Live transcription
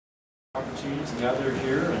Opportunity to gather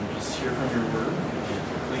here and just hear from your word.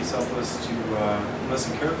 And please help us to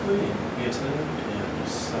listen carefully and be attentive and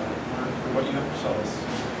just learn from what you have to tell us. In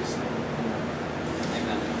Jesus' name.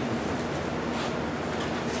 Amen.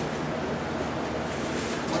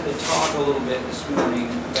 I wanted to talk a little bit this morning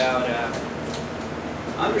about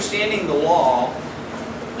understanding the law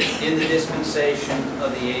in the dispensation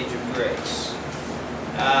of the age of grace.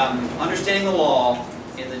 Understanding the law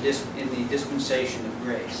in the dispensation of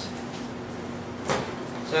grace.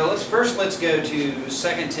 So let's go to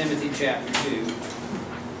 2 Timothy chapter 2.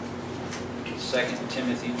 2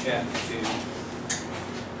 Timothy chapter 2.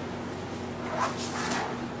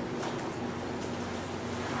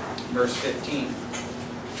 Verse 15.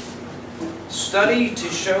 Study to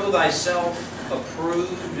show thyself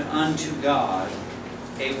approved unto God,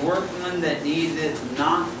 a workman that needeth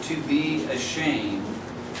not to be ashamed,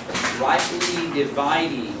 rightly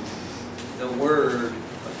dividing the word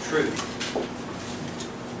of truth.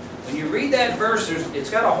 When you read that verse, it's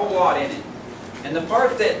got a whole lot in it. And the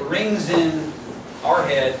part that rings in our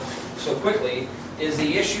head so quickly is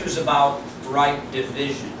the issues about right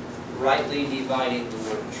division, rightly dividing the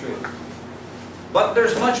word of truth. But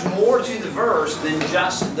there's much more to the verse than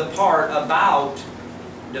just the part about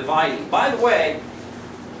dividing. By the way,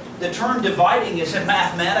 the term dividing is a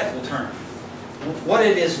mathematical term. What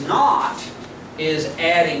it is not is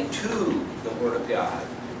adding to the Word of God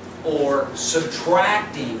or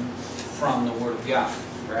subtracting from the Word of God,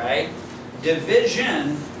 right?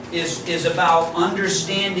 Division is about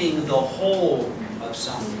understanding the whole of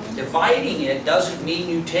something. Dividing it doesn't mean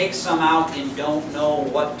you take some out and don't know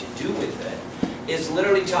what to do with it. It's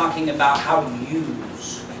literally talking about how to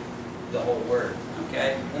use the whole Word,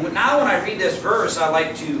 okay? Now when I read this verse, I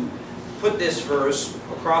like to put this verse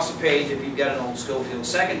across the page if you've got an old Schofield.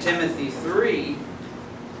 2 Timothy 3,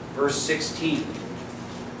 verse 16.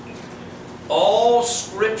 All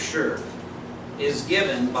Scripture is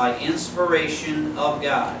given by inspiration of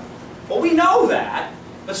God. Well, we know that,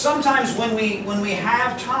 but sometimes when we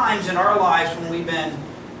have times in our lives when we've been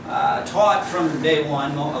taught from day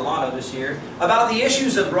one, a lot of us here, about the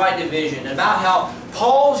issues of right division, about how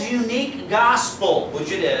Paul's unique gospel,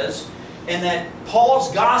 which it is, and that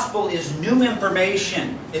Paul's gospel is new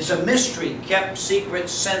information. It's a mystery kept secret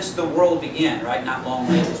since the world began, right? Not long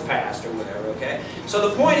ages past or whatever, okay? So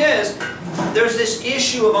the point is, there's this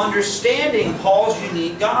issue of understanding Paul's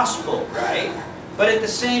unique gospel, right? But at the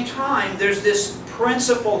same time, there's this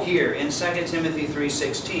principle here in 2 Timothy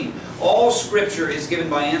 3:16. All Scripture is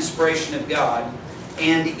given by inspiration of God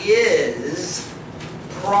and is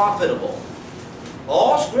profitable.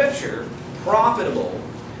 All Scripture profitable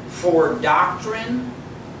for doctrine,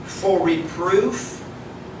 for reproof,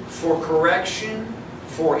 for correction,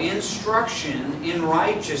 for instruction in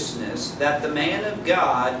righteousness, that the man of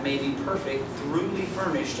God may be perfect, thoroughly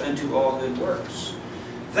furnished unto all good works.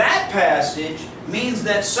 That passage means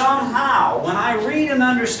that somehow, when I read and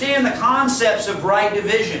understand the concepts of right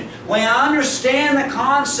division, when I understand the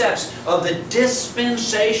concepts of the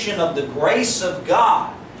dispensation of the grace of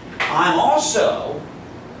God, I'm also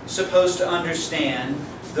supposed to understand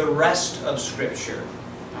the rest of Scripture.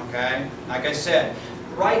 Okay? Like I said,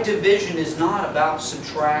 right division is not about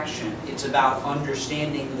subtraction. It's about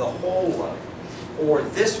understanding the whole of it. Or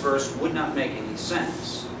this verse would not make any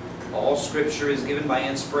sense. All Scripture is given by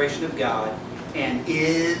inspiration of God and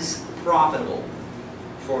is profitable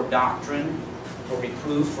for doctrine, for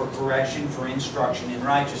reproof, for correction, for instruction in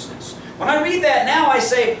righteousness. When I read that now, I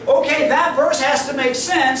say, okay, that verse has to make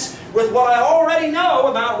sense with what I already know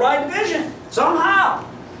about right division, somehow.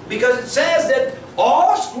 Because it says that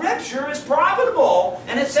all Scripture is profitable,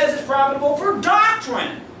 and it says it's profitable for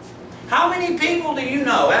doctrine. How many people do you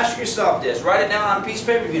know? Ask yourself this. Write it down on a piece of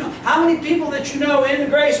paper if you know. How many people that you know in the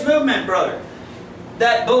grace movement, brother,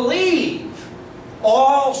 that believe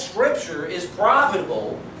all Scripture is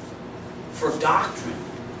profitable for doctrine?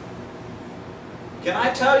 Can I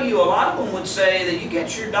tell you, a lot of them would say that you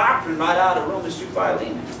get your doctrine right out of Romans through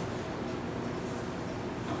Philemon.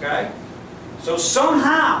 Okay? So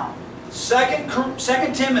somehow,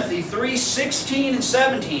 2 Timothy 3:16 and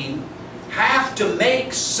 17 have to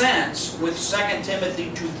make sense with 2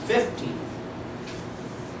 Timothy 2:15.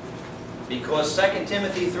 Because 2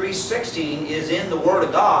 Timothy 3:16 is in the Word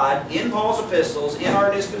of God, in Paul's epistles, in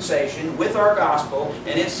our dispensation, with our gospel,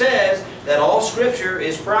 and it says that all Scripture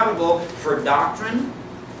is profitable for doctrine,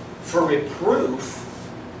 for reproof,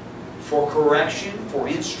 for correction, for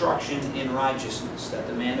instruction in righteousness, that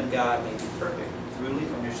the man of God may be perfect, thoroughly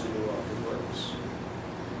furnished unto all good works.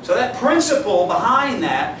 So that principle behind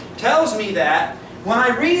that tells me that when I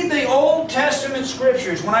read the Old Testament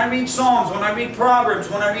Scriptures, when I read Psalms, when I read Proverbs,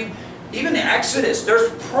 when I read Even in Exodus,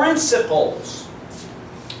 there's principles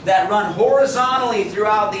that run horizontally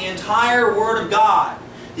throughout the entire Word of God.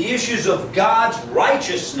 The issues of God's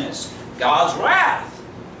righteousness, God's wrath.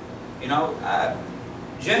 You know,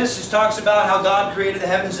 Genesis talks about how God created the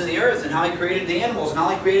heavens and the earth, and how He created the animals, and how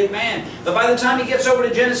He created man. But by the time He gets over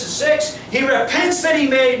to Genesis 6, He repents that He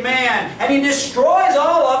made man, and He destroys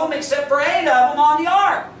all of them except for 8 of them on the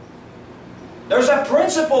ark. There's a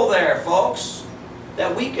principle there, folks,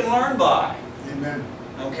 that we can learn by. Amen.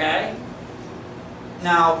 Okay?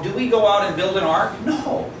 Now, do we go out and build an ark?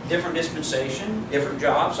 No. Different dispensation, different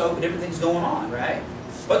jobs, so different things going on, right?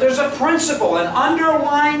 But there's a principle, an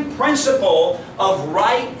underlying principle of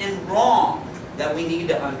right and wrong that we need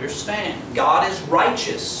to understand. God is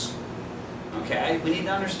righteous. Okay? We need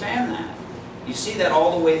to understand that. You see that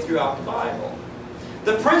all the way throughout the Bible.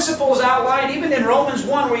 The principle is outlined even in Romans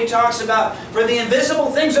 1, where he talks about, for the invisible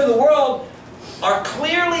things of the world are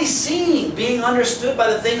clearly seen, being understood by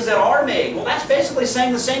the things that are made. Well, that's basically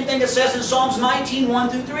saying the same thing it says in Psalms 19, 1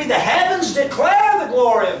 through 3. The heavens declare the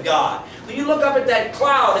glory of God. When you look up at that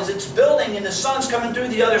cloud as it's building and the sun's coming through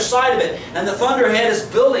the other side of it, and the thunderhead is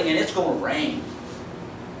building and it's going to rain.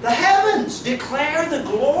 The heavens declare the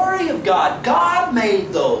glory of God. God made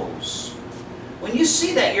those. When you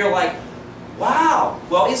see that, you're like, wow,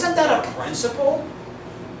 well, isn't that a principle?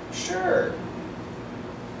 Sure.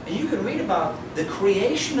 And you can read about the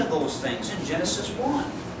creation of those things in Genesis 1.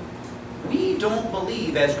 We don't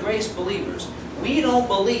believe, as grace believers, we don't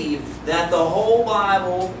believe that the whole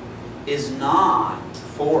Bible is not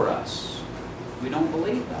for us. We don't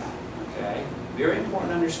believe that, okay? Very important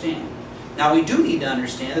to understand. Now, we do need to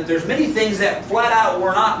understand that there's many things that flat out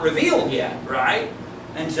were not revealed yet, right?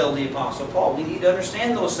 Until the Apostle Paul. We need to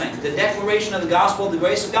understand those things. The declaration of the gospel of the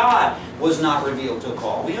grace of God was not revealed to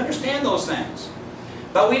Paul. We understand those things.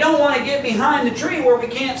 But we don't want to get behind the tree where we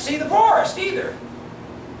can't see the forest either.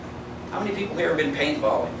 How many people here have been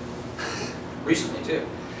paintballing? Recently, too.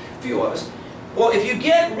 A few of us. Well, if you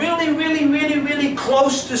get really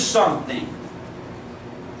close to something,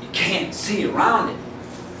 you can't see around it.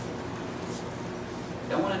 You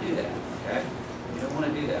don't want to do that, okay? You don't want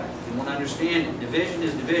to do that. You want to understand it. Division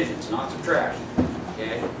is division. It's not subtraction,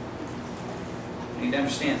 okay? You need to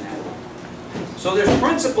understand that. So there's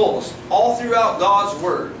principles all throughout God's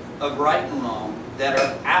Word of right and wrong that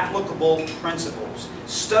are applicable principles.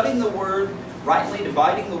 Studying the Word, rightly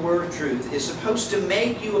dividing the Word of truth, is supposed to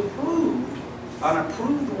make you an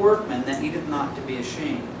approved workman that needeth not to be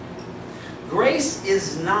ashamed. Grace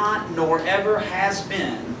is not, nor ever has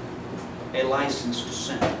been, a license to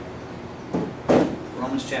sin.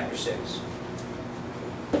 Romans chapter 6.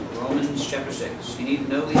 Romans chapter 6. You need to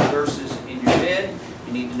know these verses in your head.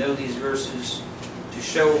 You need to know these verses to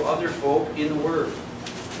show other folk in the Word.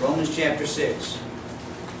 Romans chapter 6.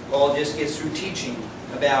 Paul just gets through teaching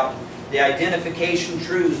about the identification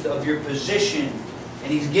truth of your position,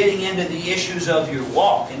 and he's getting into the issues of your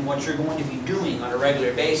walk and what you're going to be doing on a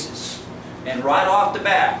regular basis. And right off the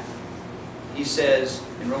bat, he says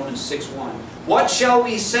in Romans 6:1, what shall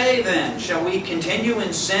we say then? Shall we continue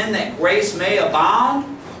in sin that grace may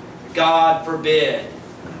abound? God forbid.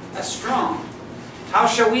 That's strong. How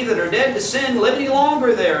shall we that are dead to sin live any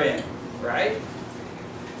longer therein? Right?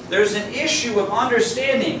 There's an issue of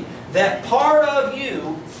understanding that part of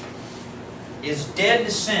you is dead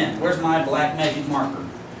to sin. Where's my black magic marker?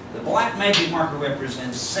 The black magic marker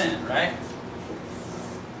represents sin, right?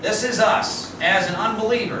 This is us as an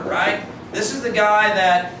unbeliever, right? This is the guy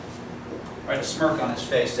that, right, a smirk on his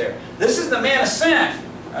face there. This is the man of sin,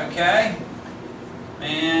 okay?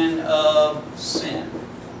 Man of sin,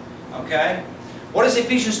 okay? What does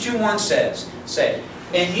Ephesians 2:1 say?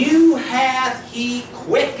 And you hath He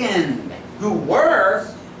quickened, who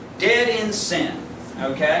were dead in sin,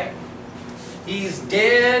 okay? He's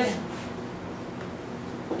dead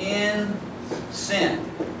in sin.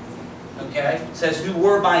 Okay? It says, who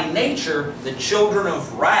were by nature the children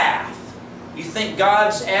of wrath. You think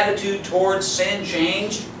God's attitude towards sin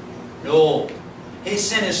changed? No. He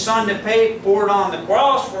sent His Son to pay for it on the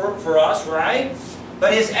cross for us, right?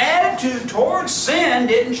 But His attitude towards sin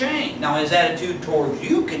didn't change. Now His attitude towards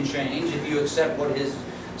you can change if you accept what His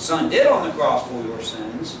Son did on the cross for your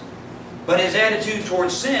sins. But His attitude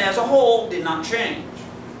towards sin as a whole did not change.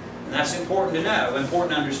 And that's important to know,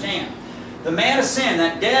 important to understand. The man of sin,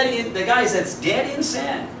 the guy that's dead in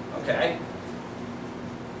sin, okay?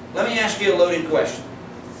 Let me ask you a loaded question.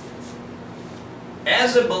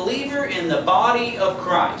 As a believer in the body of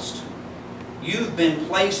Christ, you've been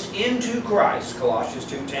placed into Christ, Colossians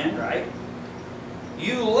 2:10, right?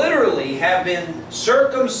 You literally have been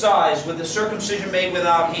circumcised with the circumcision made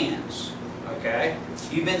without hands. Okay?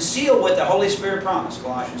 You've been sealed with the Holy Spirit promise.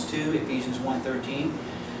 Colossians 2, Ephesians 1:13.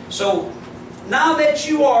 So, now that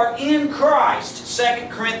you are in Christ, 2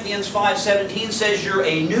 Corinthians 5:17 says you're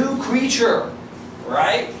a new creature.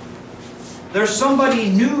 Right? There's somebody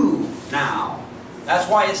new now. That's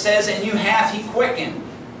why it says, and you hath He quickened.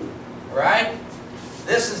 Right?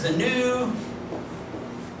 This is the new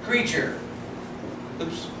creature.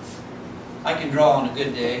 Oops. I can draw on a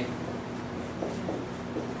good day.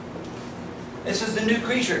 This is the new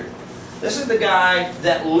creature. This is the guy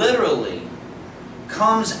that literally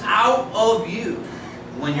comes out of you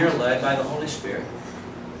when you're led by the Holy Spirit.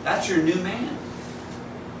 That's your new man.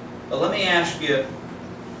 But let me ask you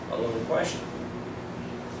a little question.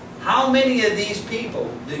 How many of these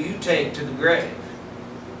people do you take to the grave?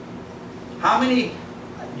 How many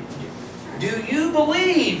do you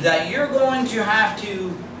believe that you're going to have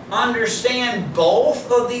to understand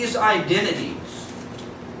both of these identities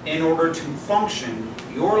in order to function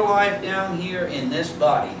your life down here in this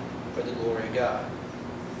body for the glory of God?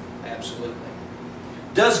 Absolutely.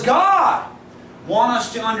 Does God want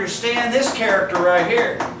us to understand this character right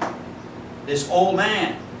here? This old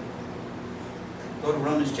man. Go to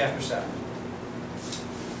Romans chapter 7.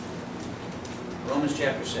 Romans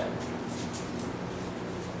chapter 7.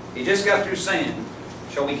 He just got through saying,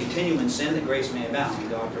 shall we continue in sin that grace may abound?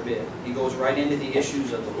 God forbid. He goes right into the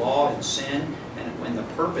issues of the law and sin and the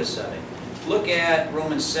purpose of it. Look at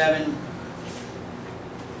Romans 7,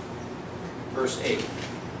 verse 8.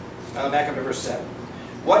 Back up to verse 7.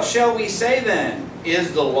 What shall we say then?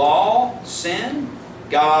 Is the law sin?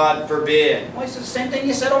 God forbid. Well, it's the same thing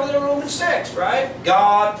you said over there in Romans 6, right?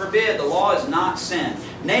 God forbid. The law is not sin.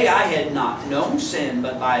 Nay, I had not known sin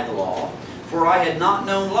but by the law, for I had not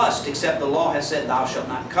known lust, except the law has said, thou shalt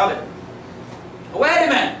not covet. Wait a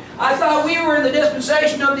minute. I thought we were in the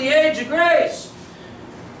dispensation of the age of grace.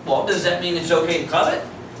 Well, does that mean it's okay to covet?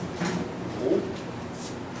 Oh.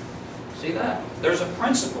 See that? There's a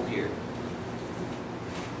principle here.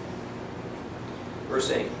 Verse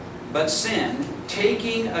 8. But sin,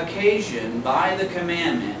 taking occasion by the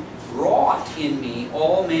commandment, wrought in me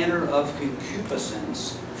all manner of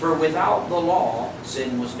concupiscence, for without the law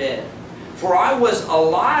sin was dead. For I was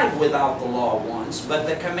alive without the law once, but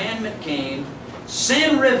the commandment came,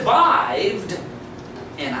 sin revived,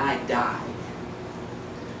 and I died.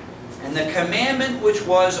 And the commandment which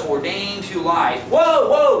was ordained to life.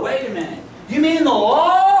 Whoa, wait a minute. You mean the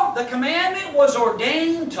law, the commandment was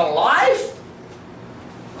ordained to life?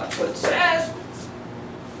 That's what it says.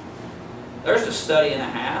 There's a study and a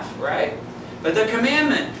half, right? But the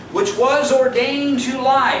commandment which was ordained to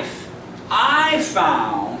life, I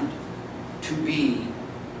found to be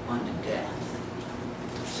unto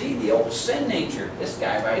death. See, the old sin nature, this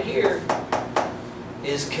guy right here,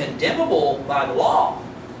 is condemnable by the law.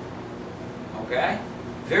 Okay?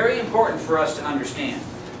 Very important for us to understand.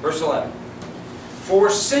 Verse 11. For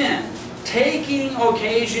sin, taking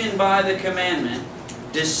occasion by the commandment,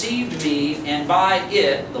 deceived me, and by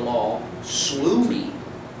it, the law, slew me.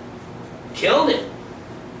 Killed it.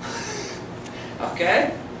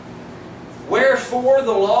 Okay? Wherefore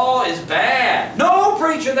the law is bad. No,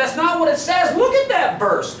 preacher, that's not what it says. Look at that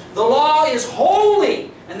verse. The law is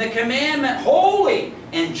holy, and the commandment holy,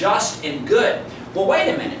 and just and good. Well,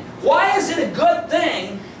 wait a minute. Why is it a good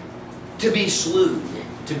thing to be slewed,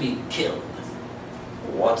 to be killed?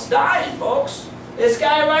 What's dying, folks? This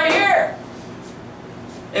guy right here.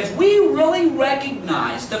 If we really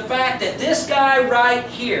recognize the fact that this guy right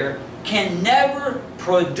here can never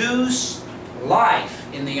produce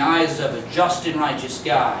life in the eyes of a just and righteous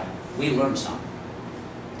God, we learn something.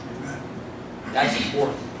 Amen. That's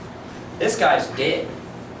important. This guy's dead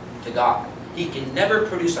to God. He can never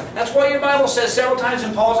produce life. That's why your Bible says several times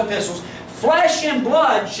in Paul's epistles, flesh and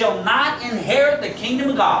blood shall not inherit the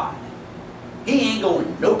kingdom of God. He ain't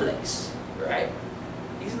going no place. Right?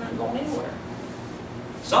 He's not going anywhere.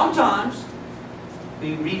 Sometimes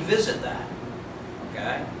we revisit that.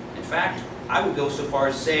 Okay? In fact, I would go so far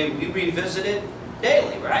as to say we revisit it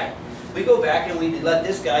daily, right? We go back and we let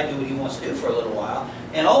this guy do what he wants to do for a little while,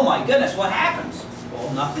 and oh my goodness, what happens?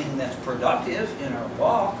 Well, nothing that's productive in our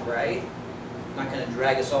walk, right? I'm not going to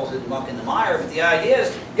drag us all through the muck and the mire, but the idea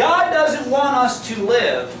is God doesn't want us to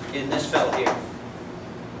live in this fella here.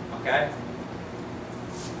 Okay?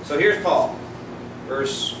 So here's Paul,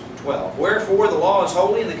 verse 12. Wherefore the law is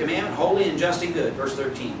holy, and the commandment holy and just and good. Verse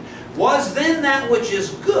 13. Was then that which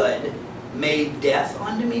is good made death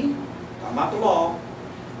unto me? Talking about the law.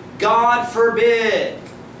 God forbid.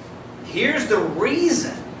 Here's the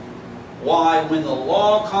reason why when the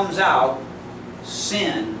law comes out,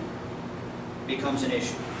 sin becomes an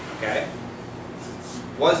issue. Okay?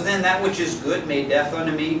 Was then that which is good made death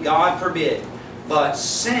unto me? God forbid. But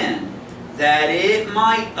sin, that it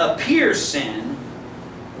might appear sin,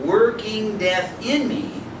 working death in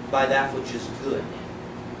me by that which is good.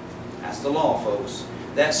 That's the law, folks.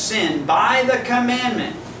 That sin, by the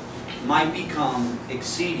commandment, might become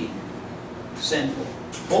exceeding sinful.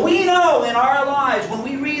 Well, we know in our lives, when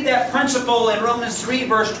we read that principle in Romans 3,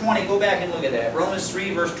 verse 20, go back and look at that. Romans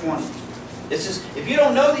 3, verse 20. This is, if you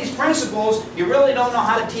don't know these principles, you really don't know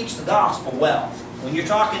how to teach the gospel well. When you're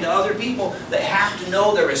talking to other people, they have to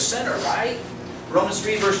know they're a sinner, right? Romans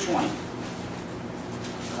 3, verse 20.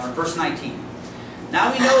 Verse 19.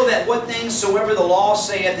 Now we know that what things soever the law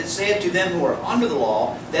saith, it saith to them who are under the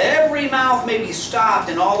law, that every mouth may be stopped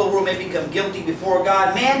and all the world may become guilty before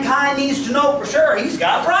God. Mankind needs to know for sure he's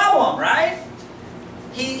got a problem, right?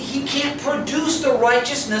 He can't produce the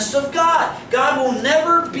righteousness of God. God will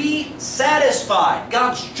never be satisfied.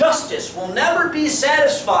 God's justice will never be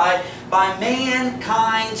satisfied by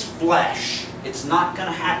mankind's flesh. It's not going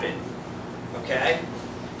to happen. Okay?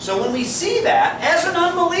 So when we see that, as an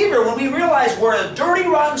unbeliever, when we realize we're a dirty,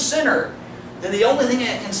 rotten sinner, then the only thing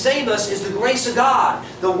that can save us is the grace of God,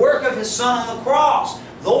 the work of His Son on the cross.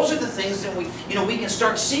 Those are the things that we can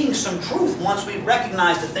start seeing some truth once we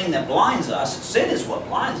recognize the thing that blinds us. Sin is what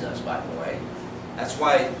blinds us, by the way. That's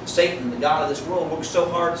why Satan, the god of this world, works so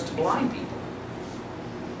hard to blind people.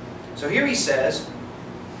 So here he says,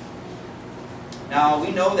 now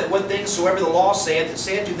we know that what things soever the law saith, it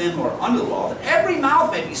saith to them who are under the law, that every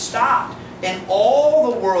mouth may be stopped, and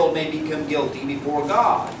all the world may become guilty before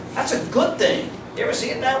God. That's a good thing. You ever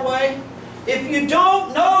see it that way? If you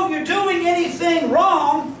don't know you're doing anything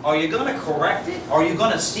wrong, are you going to correct it? Are you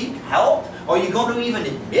going to seek help? Are you going to even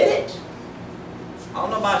admit it? I don't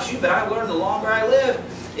know about you, but I've learned the longer I live,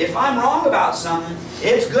 if I'm wrong about something,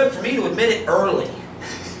 it's good for me to admit it early.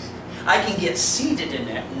 I can get seated in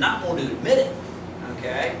it and not want to admit it.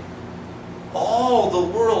 Okay? All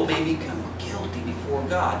the world may become guilty before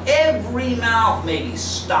God. Every mouth may be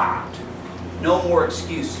stopped. No more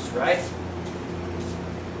excuses, right?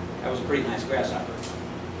 That was a pretty nice grasshopper.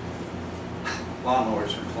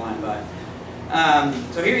 Lawnmowers were flying by.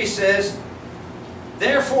 So here he says,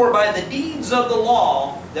 therefore by the deeds of the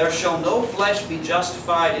law there shall no flesh be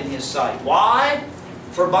justified in his sight. Why?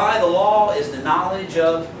 For by the law is the knowledge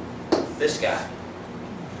of this guy.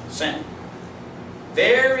 Sin.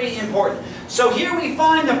 Very important. So here we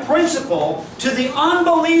find a principle to the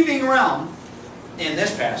unbelieving realm in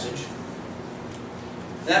this passage,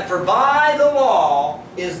 that for by the law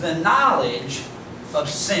is the knowledge of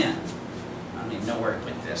sin. I don't even know where to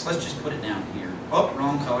put this. Let's just put it down here. Oh,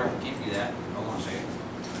 wrong color. Can't do that. Hold on a second.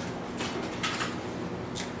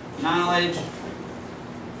 Knowledge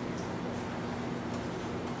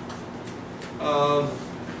of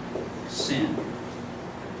sin.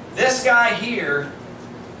 This guy here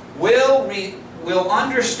will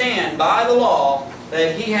understand by the law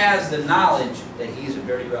that he has the knowledge that he's a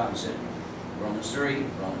dirty, rotten sinner. Romans 3,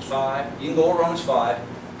 Romans 5. You can go over Romans 5,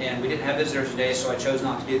 and we didn't have visitors today, so I chose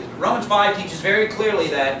not to do this. But Romans 5 teaches very clearly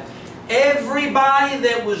that everybody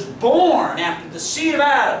that was born after the seed of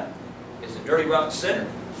Adam is a dirty, rotten sinner.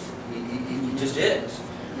 He just is.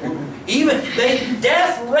 Even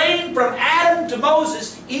death reigned from Adam to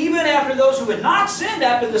Moses, even after those who had not sinned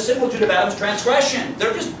after the similitude of Adam's transgression.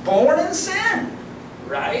 They're just born in sin,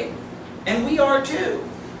 right? And we are too.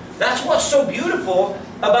 That's what's so beautiful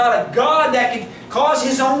about a God that could cause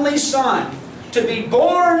His only Son to be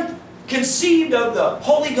born, conceived of the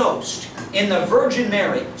Holy Ghost in the Virgin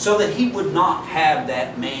Mary, so that He would not have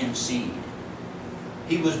that man seed.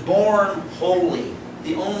 He was born holy,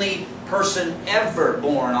 the only person ever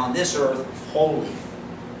born on this earth holy,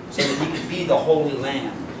 so that He could be the Holy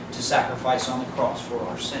Lamb to sacrifice on the cross for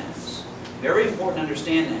our sins. Very important to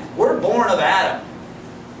understand that. We're born of Adam.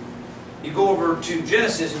 You go over to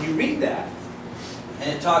Genesis and you read that,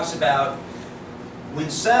 and it talks about when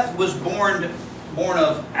Seth was born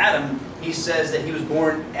of Adam, he says that he was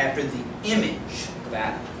born after the image of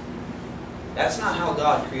Adam. That's not how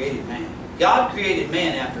God created man. God created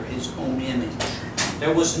man after His own image.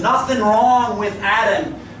 There was nothing wrong with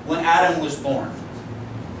Adam when Adam was born.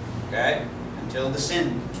 Okay? Until the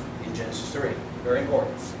sin in Genesis 3. Very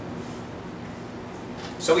important.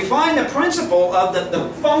 So we find the principle of the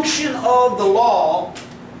function of the law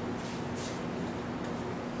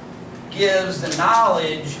gives the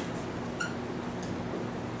knowledge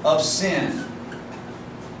of sin.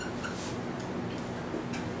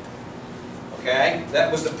 Okay?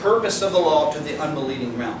 That was the purpose of the law to the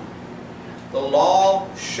unbelieving realm. The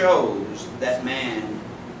law shows that man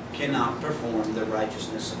cannot perform the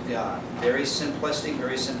righteousness of God. Very simplistic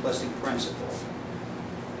principle.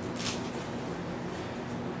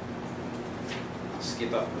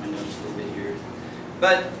 skip up my notes a little bit here.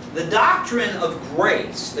 But the doctrine of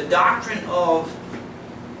grace, the doctrine of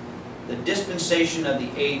the dispensation of the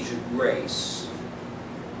age of grace,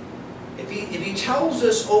 if he tells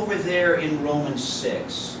us over there in Romans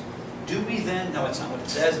 6, do we then, no, it's not what it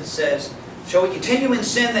says. It says, shall we continue in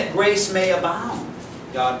sin that grace may abound?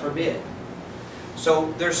 God forbid.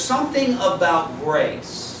 So there's something about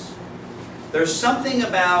grace. There's something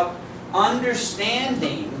about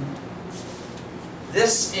understanding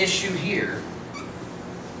this issue here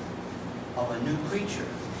of a new creature.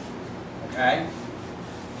 Okay?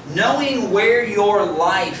 Knowing where your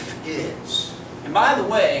life is. And by the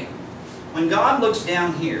way, when God looks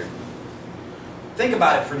down here, think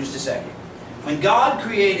about it for just a second. When God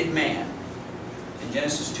created man, in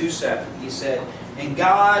Genesis 2:7, He said, and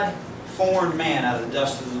God formed man out of the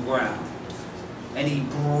dust of the ground, and He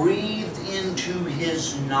breathed into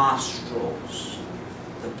his nostrils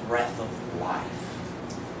the breath of life.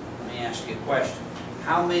 Let me ask you a question.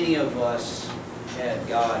 How many of us had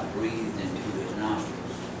God breathed into his nostrils?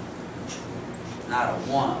 Not a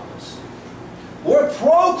one of us. We're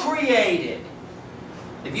procreated.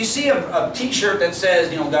 If you see a t-shirt that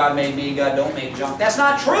says, you know, God made me, God don't make junk, that's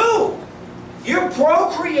not true. You're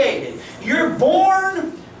procreated. You're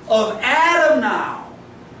born of Adam now.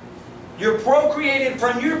 You're procreated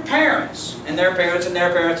from your parents, and their parents, and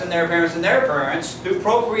their parents, and their parents, and their parents, through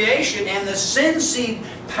procreation, and the sin seed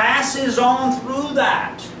passes on through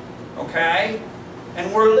that. Okay?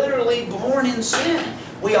 And we're literally born in sin.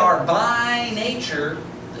 We are by nature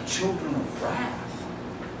the children of wrath.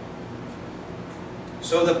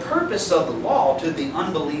 So the purpose of the law to the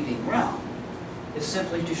unbelieving realm is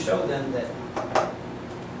simply to show them that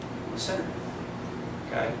I'm a sinner.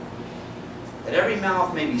 Okay? That every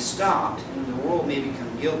mouth may be stopped and the world may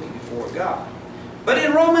become guilty before God. But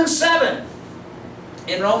in Romans 7,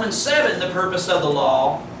 the purpose of the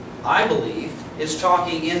law, I believe, is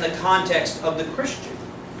talking in the context of the Christian.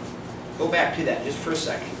 Go back to that just for a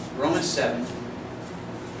second. Romans 7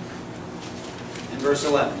 and verse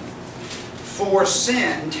 11. For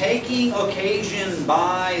sin, taking occasion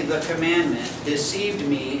by the commandment, deceived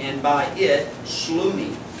me, and by it slew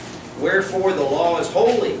me. Wherefore the law is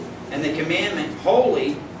holy, and the commandment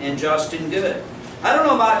holy and just and good. I don't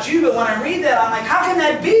know about you, but when I read that, I'm like, how can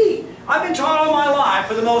that be? I've been taught all my life,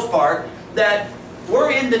 for the most part, that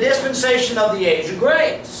we're in the dispensation of the age of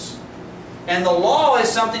grace. And the law is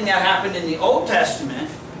something that happened in the Old Testament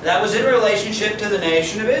that was in relationship to the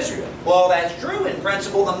nation of Israel. Well, that's true in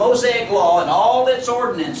principle. The Mosaic Law and all its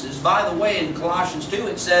ordinances, by the way, in Colossians 2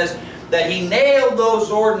 it says that He nailed those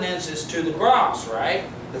ordinances to the cross, right?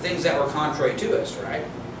 The things that were contrary to us, right?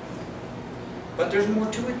 But there's more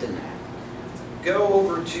to it than that. Go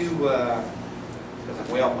over to, I'm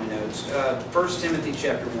way off my notes, 1 Timothy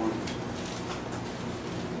chapter 1.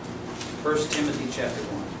 1 Timothy chapter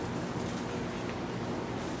 1.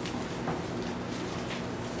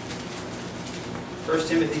 1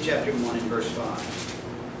 Timothy chapter 1 and verse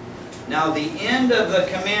 5. Now the end of the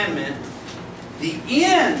commandment, you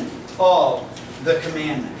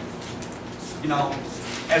know,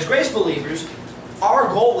 as grace believers, our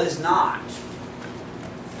goal is not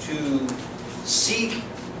to seek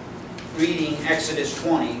reading Exodus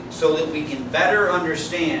 20 so that we can better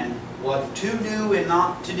understand what to do and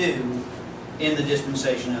not to do in the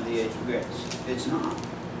dispensation of the age of grace. It's not.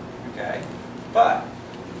 Okay? But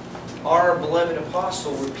our beloved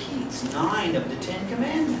apostle repeats 9 of the 10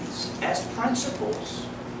 commandments as principles.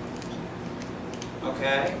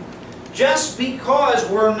 Okay? Just because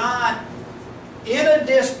we're not in a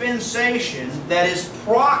dispensation that is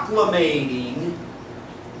proclamating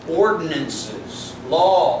ordinances,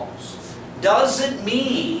 laws, doesn't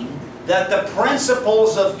mean that the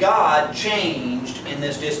principles of God changed in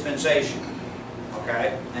this dispensation.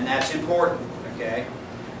 Okay? And that's important. Okay?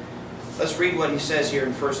 Let's read what he says here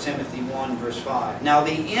in 1 Timothy 1 verse 5. Now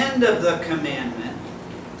the end of the commandment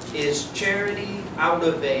is charity out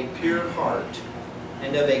of a pure heart,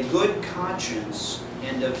 and of a good conscience,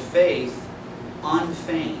 and of faith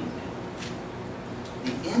unfeigned.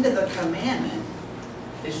 The end of the commandment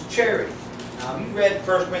is charity. Now, if you read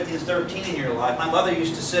 1 Corinthians 13 in your life, my mother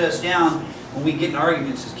used to sit us down when we get in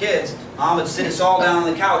arguments as kids. Mom would sit us all down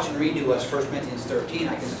on the couch and read to us 1 Corinthians 13.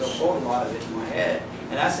 I can still quote a lot of it in my head.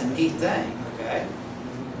 And that's a neat thing, okay?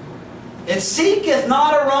 It seeketh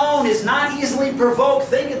not her own, is not easily provoked,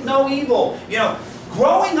 thinketh no evil. You know,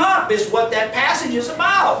 growing up is what that passage is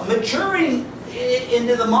about. Maturing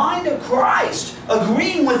into the mind of Christ.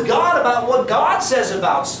 Agreeing with God about what God says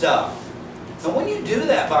about stuff. And when you do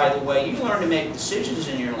that, by the way, you learn to make decisions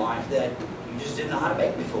in your life that you just didn't know how to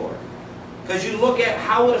make before. Because you look at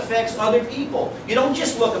how it affects other people. You don't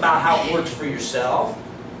just look about how it works for yourself.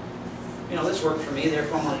 You know, this worked for me,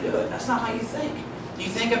 therefore I'm going to do it. That's not how you think. You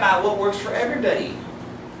think about what works for everybody.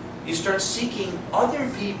 You start seeking other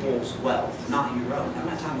people's wealth, not your own. I'm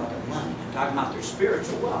not talking about their money. I'm talking about their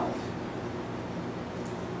spiritual wealth.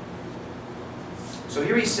 So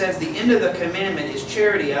here he says, the end of the commandment is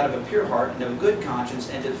charity out of a pure heart and of a good conscience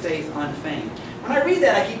and of faith unfeigned. When I read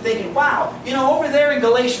that, I keep thinking, wow, you know, over there in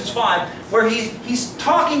Galatians 5, where he's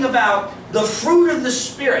talking about the fruit of the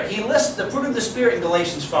Spirit. He lists the fruit of the Spirit in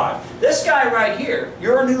Galatians 5. This guy right here,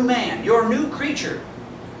 your new man, your new creature,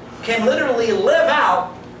 can literally live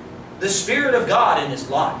out the Spirit of God in his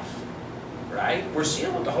life. Right? We're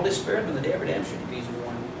sealed with the Holy Spirit on the day of redemption, Ephesians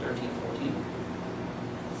 1:13-14.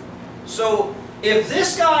 So, if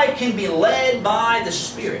this guy can be led by the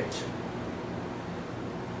Spirit,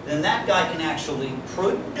 then that guy can actually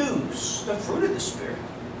produce the fruit of the Spirit.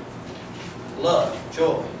 Love,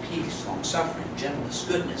 joy, peace, long-suffering, gentleness,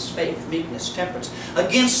 goodness, faith, meekness, temperance.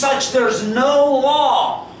 Against such there's no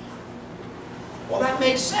law. Well, that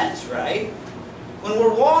makes sense, right? When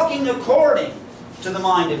we're walking according to the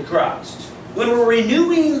mind of Christ, when we're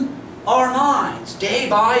renewing our minds day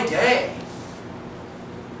by day,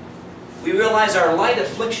 we realize our light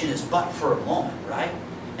affliction is but for a moment, right?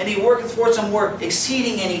 And He worketh for some work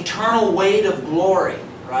exceeding an eternal weight of glory,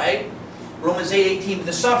 right? Romans 8:18,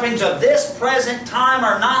 the sufferings of this present time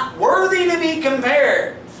are not worthy to be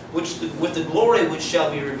compared with the glory which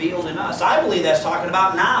shall be revealed in us. I believe that's talking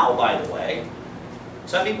about now, by the way.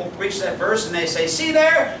 Some people preach that verse and they say, see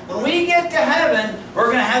there, when we get to heaven, we're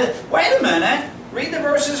going to have it. Wait a minute. Read the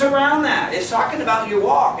verses around that. It's talking about your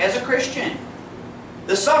walk as a Christian.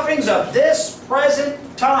 The sufferings of this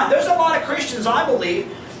present time. There's a lot of Christians, I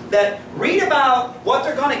believe, that read about what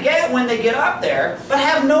they're going to get when they get up there, but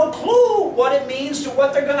have no clue what it means to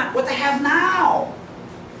what they have now.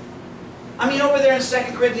 I mean, over there in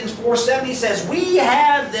 2 Corinthians 4:7, he says, we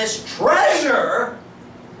have this treasure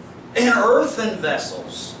in earthen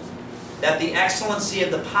vessels, that the excellency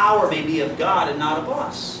of the power may be of God and not of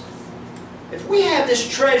us. If we have this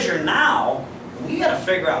treasure now, we got to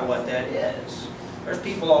figure out what that is. There's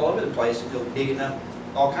people all over the place that go digging up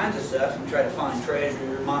all kinds of stuff and try to find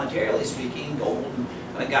treasure, monetarily speaking, gold.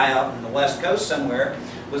 And a guy out on the west coast somewhere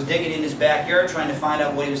was digging in his backyard trying to find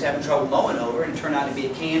out what he was having trouble mowing over, and it turned out to be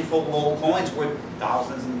a can full of old coins worth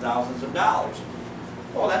thousands and thousands of dollars.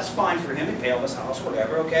 Well, that's fine for him. He paid off his house or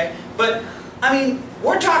whatever, okay? But, I mean,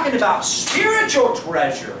 we're talking about spiritual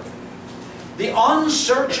treasure. The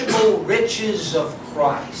unsearchable riches of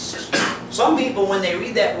Christ. Some people, when they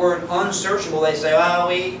read that word unsearchable, they say, well,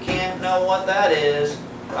 we can't know what that is,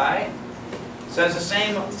 right? It says the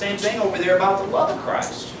same thing over there about the love of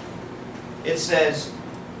Christ. It says,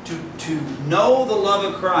 to know the love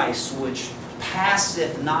of Christ, which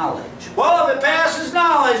passeth knowledge. Well, if it passes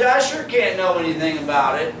knowledge, I sure can't know anything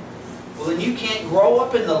about it. Well, then you can't grow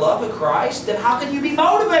up in the love of Christ. Then how can you be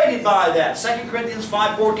motivated by that? 2 Corinthians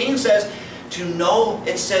 5:14 says, to know,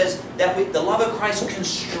 it says that the love of Christ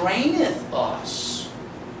constraineth us.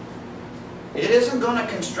 It isn't going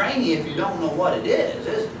to constrain you if you don't know what it is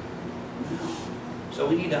it? No. So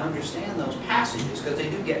we need to understand those passages because they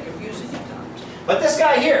do get confusing at times. But this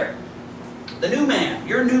guy here, the new man,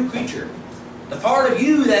 your new creature, the part of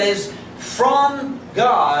you that is from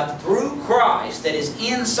God through Christ, that is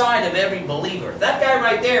inside of every believer. That guy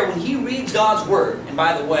right there, when he reads God's Word, and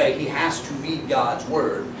by the way, he has to read God's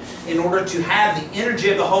Word in order to have the energy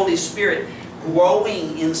of the Holy Spirit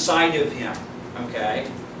growing inside of him. Okay?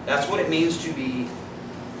 That's what it means to be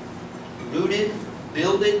rooted,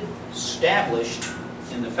 builded, established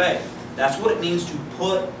in the faith. That's what it means to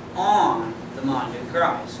put on the mind of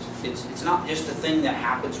Christ. It's not just a thing that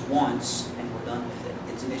happens once and we're done with it.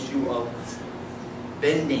 It's an issue of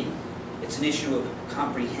bending. It's an issue of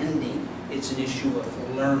comprehending. It's an issue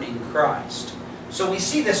of learning Christ. So we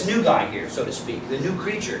see this new guy here, so to speak, the new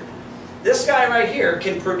creature. This guy right here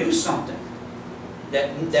can produce something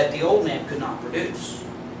that the old man could not produce.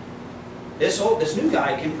 This new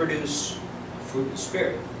guy can produce fruit of the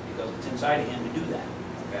Spirit because it's inside of him to do that.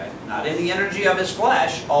 Okay? Not in the energy of his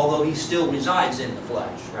flesh, although he still resides in the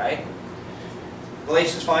flesh, right?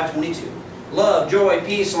 Galatians 5:22. Love, joy,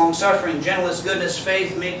 peace, long-suffering, gentleness, goodness,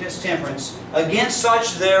 faith, meekness, temperance. Against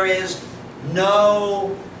such there is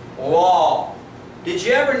no law. Did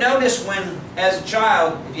you ever notice when, as a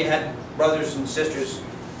child, if you had brothers and sisters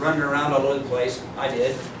running around all over the place, I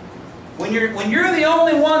did, when you're the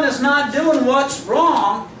only one that's not doing what's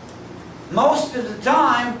wrong, most of the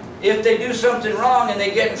time, if they do something wrong and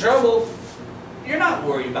they get in trouble, you're not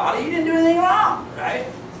worried about it. You didn't do anything wrong, right?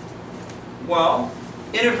 Well,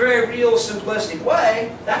 in a very real, simplistic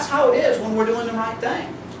way, that's how it is when we're doing the right thing.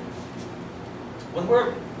 When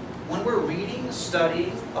we're reading,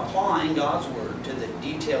 studying, applying God's Word to the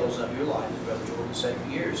details of your life, as Brother Jordan said for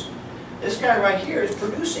years, this guy right here is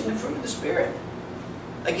producing the fruit of the Spirit.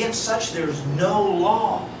 Against such there's no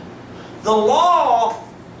law. The law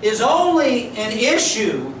is only an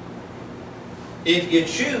issue if you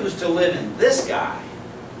choose to live in this guy.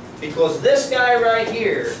 Because this guy right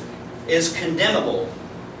here is condemnable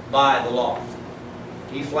by the law.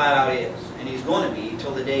 He flat out is. And he's going to be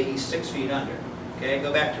till the day he's 6 feet under. Okay,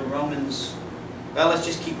 go back to Romans. Well, let's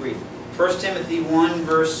just keep reading. 1 Timothy 1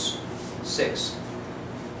 verse 6.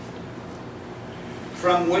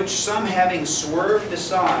 From which some, having swerved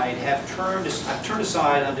aside, have turned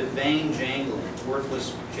aside unto vain jangling,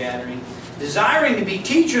 worthless chattering, desiring to be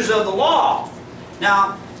teachers of the law.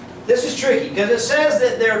 Now, this is tricky, because it says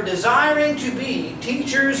that they're desiring to be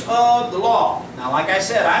teachers of the law. Now, like I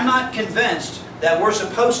said, I'm not convinced that we're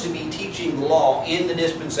supposed to be teaching the law in the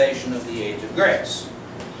dispensation of the age of grace.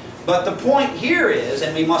 But the point here is,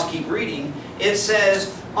 and we must keep reading, it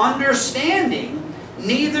says, understanding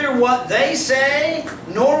neither what they say,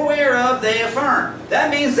 nor whereof they affirm. That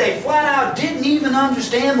means they flat out didn't even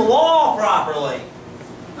understand the law properly.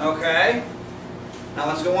 Okay? Now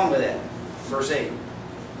let's go on with it. Verse 8.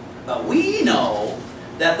 But we know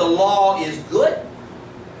that the law is good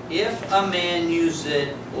if a man uses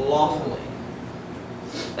it lawfully.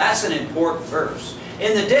 That's an important verse.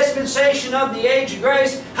 In the dispensation of the age of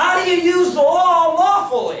grace, how do you use the law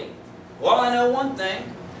lawfully? Well, I know one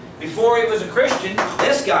thing. Before he was a Christian,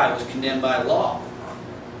 this guy was condemned by law.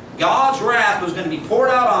 God's wrath was going to be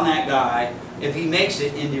poured out on that guy if he makes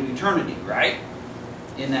it into eternity, right?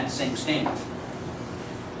 In that same standard.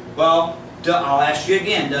 Well, I'll ask you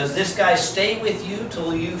again, does this guy stay with you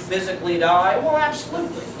till you physically die? Well,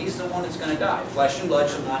 absolutely. He's the one that's going to die. Flesh and blood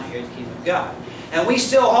shall not inherit the kingdom of God. And we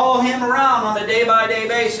still haul him around on a day-by-day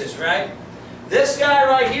basis, right? This guy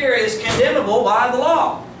right here is condemnable by the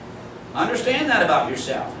law. Understand that about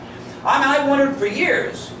yourself. I wondered for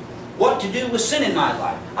years what to do with sin in my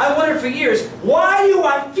life. I wondered for years, why do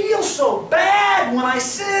I feel so bad when I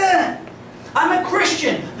sin? I'm a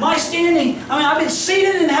Christian. My standing, I've been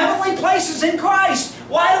seated in heavenly places in Christ.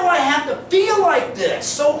 Why do I have to feel like this?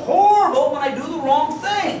 So horrible when I do the wrong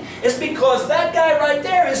thing. It's because that guy right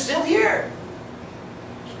there is still here.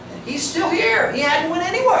 He's still here. He hadn't went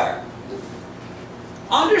anywhere.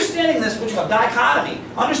 Understanding this, which is a dichotomy,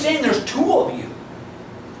 understanding there's two of you.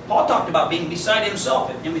 Paul talked about being beside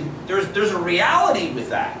himself. I mean, there's a reality with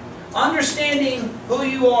that. Understanding who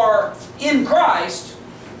you are in Christ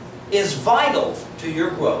is vital to your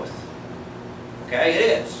growth. Okay, it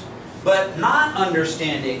is. But not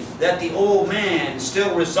understanding that the old man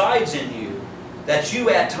still resides in you, that you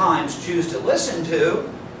at times choose to listen to,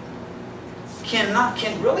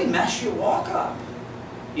 can really mess your walk up.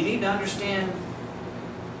 You need to understand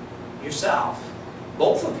yourself,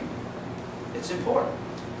 both of you. It's important.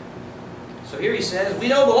 So here he says, we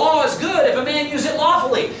know the law is good if a man use it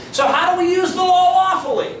lawfully. So how do we use the law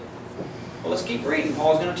lawfully? Well, let's keep reading.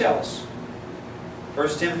 Paul's going to tell us. 1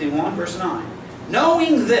 Timothy 1, verse 9.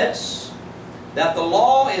 Knowing this, that the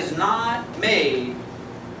law is not made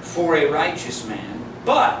for a righteous man,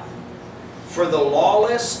 but for the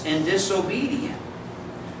lawless and disobedient,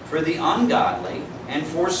 for the ungodly and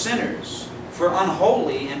for sinners, for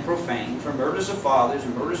unholy and profane, for murders of fathers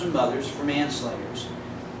and murders of mothers, for manslayers.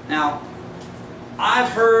 Now, I've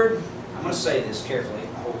heard, I'm going to say this carefully,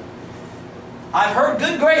 I hope. I've heard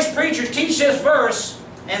good grace preachers teach this verse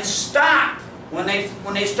and stop when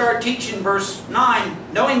they start teaching verse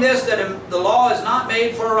 9, knowing this, that the law is not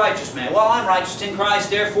made for a righteous man. Well, I'm righteous in Christ,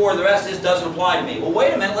 therefore the rest of this doesn't apply to me. Well,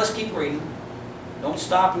 wait a minute, let's keep reading. Don't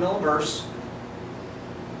stop in the middle of the verse.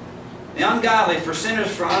 The ungodly, for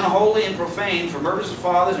sinners, for unholy and profane, for murders of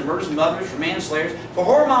fathers and murders of mothers, for manslayers, for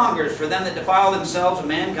whoremongers, for them that defile themselves with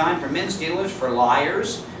mankind, for men stealers, for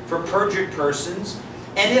liars, for perjured persons,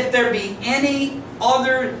 and if there be any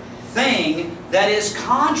other thing that is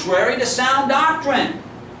contrary to sound doctrine.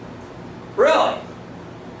 Really?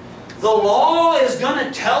 The law is going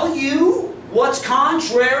to tell you what's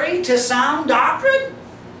contrary to sound doctrine?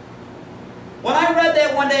 When I read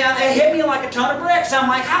that one day, it hit me like a ton of bricks. I'm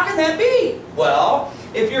like, how can that be? Well,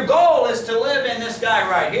 if your goal is to live in this guy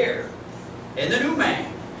right here, in the new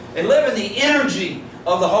man, and live in the energy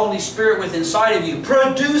of the Holy Spirit within inside of you,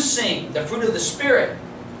 producing the fruit of the Spirit,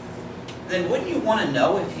 then wouldn't you want to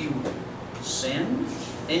know if you sinned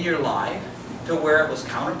in your life to where it was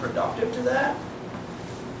counterproductive to that?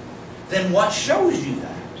 Then what shows you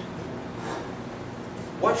that?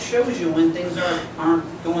 What shows you when things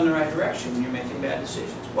aren't going the right direction, when you're making bad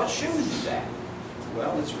decisions? What shows you that?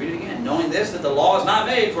 Well, let's read it again. Knowing this, that the law is not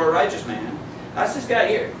made for a righteous man. That's this guy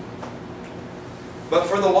here. But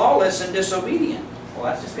for the lawless and disobedient. Well,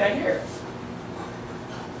 that's this guy here.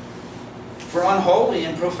 For unholy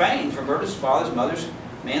and profane, for murderers, fathers, mothers,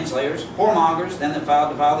 manslayers, whoremongers, them that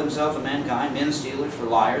defile themselves with mankind, men stealers, for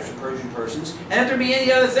liars, for perjured persons. And if there be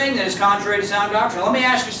any other thing that is contrary to sound doctrine. Let me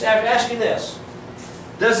ask you this.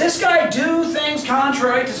 Does this guy do things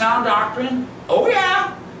contrary to sound doctrine? Oh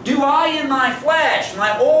yeah. Do I in my flesh,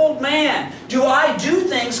 my old man, do I do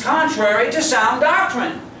things contrary to sound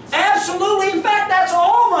doctrine? Absolutely. In fact, that's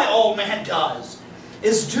all my old man does,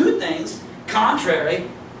 is do things contrary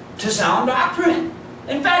to sound doctrine.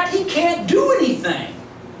 In fact, he can't do anything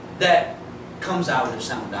that comes out of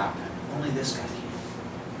sound doctrine. Only this guy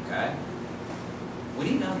can. Okay? We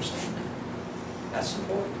need to understand that. That's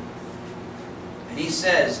important. And he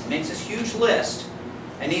says, he makes this huge list,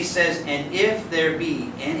 and he says, and if there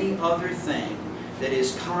be any other thing that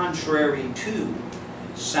is contrary to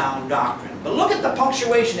sound doctrine. But look at the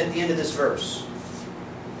punctuation at the end of this verse.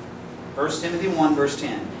 1 Timothy 1, verse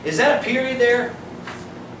 10. Is that a period there?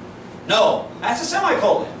 No, that's a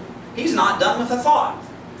semicolon. He's not done with the thought.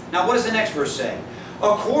 Now what does the next verse say?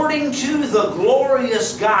 According to the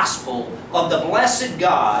glorious gospel of the blessed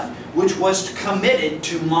God, which was committed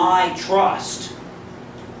to my trust.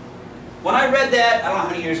 When I read that, I don't know how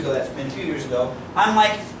many years ago that's been, a few years ago, I'm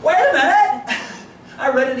like, wait a minute!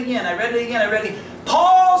 I read it again, I read it again, I read it again.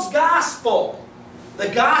 Paul's gospel, the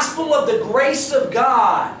gospel of the grace of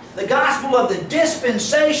God, the gospel of the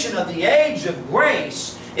dispensation of the age of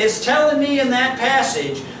grace, is telling me in that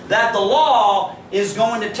passage that the law is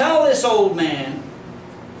going to tell this old man,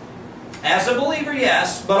 as a believer,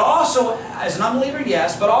 yes, but also as an unbeliever,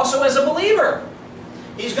 yes, but also as a believer.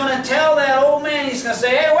 He's going to tell that old man, he's going to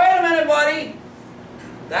say, hey, wait a minute, buddy.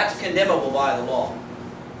 That's condemnable by the law.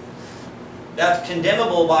 That's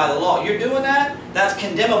condemnable by the law. You're doing that? That's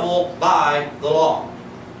condemnable by the law.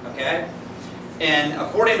 Okay? And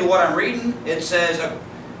according to what I'm reading, it says,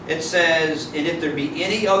 and if there be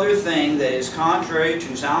any other thing that is contrary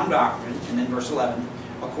to sound doctrine, and then verse 11,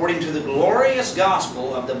 according to the glorious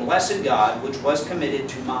gospel of the blessed God, which was committed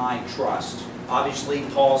to my trust. Obviously,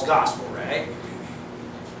 Paul's gospel, right?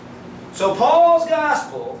 So Paul's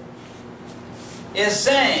gospel is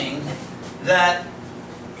saying that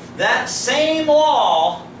that same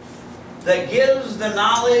law that gives the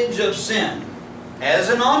knowledge of sin as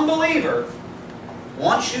an unbeliever,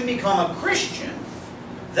 once you become a Christian,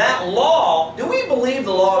 that law, do we believe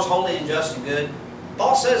the law is holy and just and good?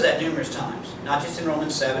 Paul says that numerous times. Not just in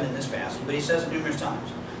Romans 7 in this passage, but he says it numerous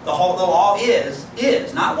times. The law is,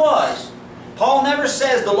 not was. Paul never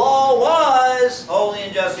says the law was holy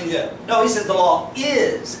and just and good. No, he says the law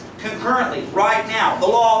is concurrently, right now. The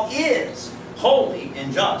law is holy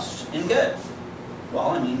and just and good.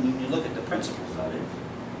 Well, I mean, when you look at the principles of it,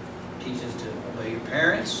 it teaches to obey your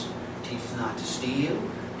parents, teaches not to steal,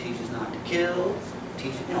 teaches not to kill,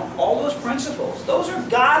 teaches, all those principles. Those are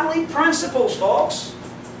godly principles, folks,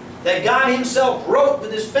 that God himself wrote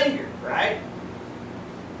with his finger, right?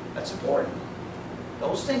 That's important.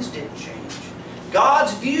 Those things didn't change.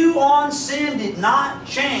 God's view on sin did not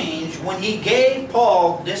change when he gave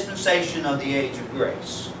Paul the dispensation of the age of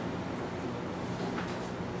grace.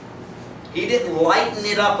 He didn't lighten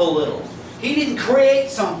it up a little. He didn't create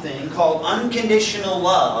something called unconditional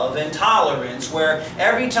love and tolerance where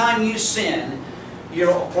every time you sin,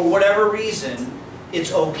 for whatever reason,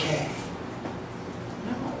 it's okay.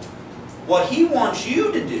 No. What he wants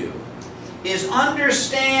you to do is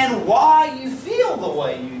understand why you feel the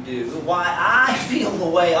way you do, why I feel the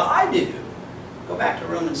way I do. Go back to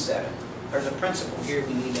Romans 7. There's a principle here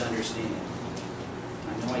we need to understand.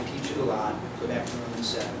 I know I teach it a lot. Go back to Romans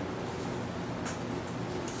 7.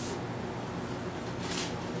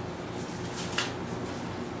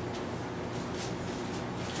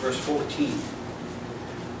 Verse 14.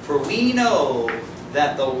 For we know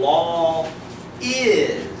that the law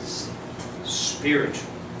is spiritual.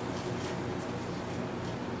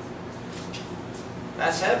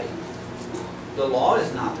 That's heavy. The law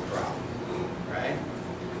is not the problem, right?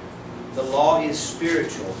 The law is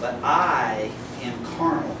spiritual, but I am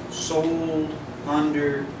carnal, sold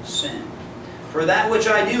under sin. For that which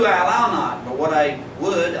I do, I allow not, but what I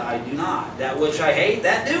would, I do not. That which I hate,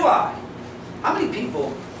 that do I. How many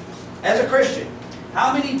people, as a Christian,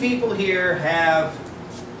 how many people here have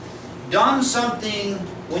done something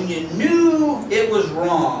when you knew it was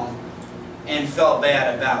wrong and felt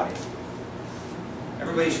bad about it?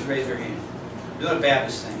 Everybody should raise their hand. doing a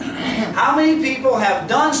Baptist thing. How many people have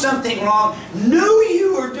done something wrong, knew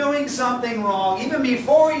you were doing something wrong even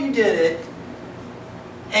before you did it,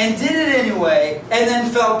 and did it anyway, and then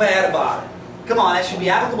felt bad about it? Come on, that should be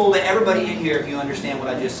applicable to everybody in here if you understand what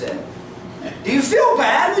I just said. Do you feel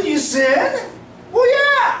bad when you sin? Well,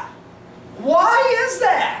 yeah. Why is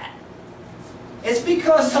that? It's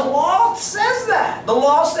because the law says that. The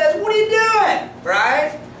law says, what are you doing?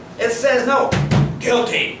 Right? It says, no,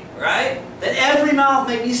 guilty. Right? That every mouth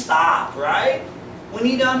may be stopped. Right? We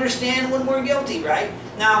need to understand when we're guilty. Right?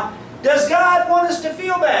 Now, does God want us to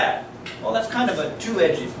feel bad? Well, that's kind of a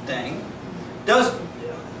two-edged thing.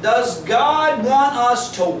 Does God want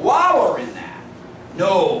us to wallow in that?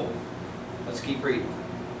 No. Let's keep reading.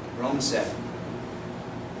 Romans 7.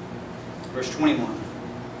 Verse 21.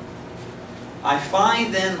 I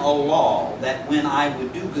find then a law that when I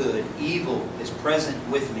would do good, evil is present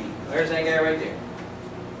with me. There's that guy right there.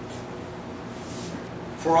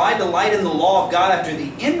 For I delight in the law of God after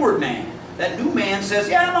the inward man. That new man says,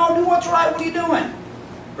 yeah, no, do what's right. What are you doing?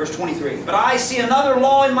 Verse 23. But I see another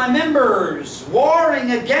law in my members,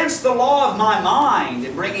 warring against the law of my mind,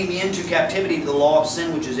 and bringing me into captivity to the law of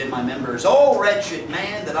sin which is in my members. Oh, wretched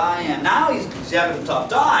man that I am. Now he's having a tough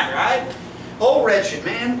time, right? Oh, wretched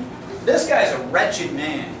man. This guy's a wretched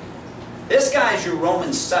man. This guy's your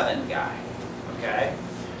Romans 7 guy. Okay?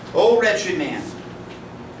 Oh, wretched man.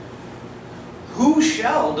 Who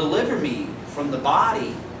shall deliver me from the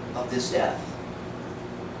body of this death?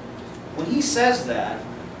 When he says that,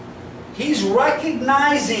 he's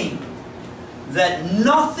recognizing that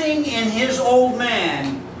nothing in his old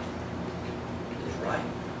man is right.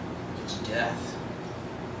 It's death.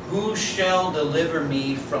 Who shall deliver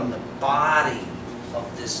me from the body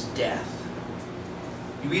of this death?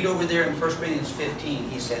 You read over there in 1 Corinthians 15,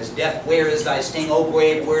 he says, death, where is thy sting? O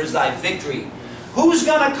grave, where is thy victory? Who's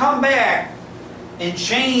going to come back and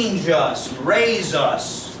change us, and raise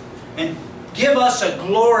us, and give us a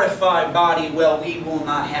glorified body? Well, we will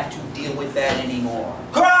not have to deal with that anymore.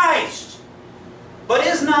 Christ! But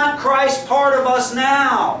is not Christ part of us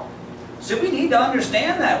now? So we need to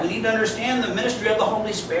understand that. We need to understand the ministry of the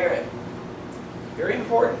Holy Spirit. Very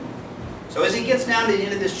important. So as he gets down to the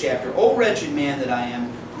end of this chapter, O wretched man that I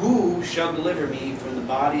am, who shall deliver me from the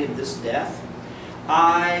body of this death?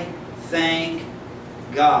 I thank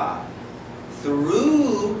God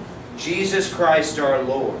through Jesus Christ our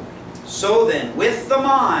Lord. So then, with the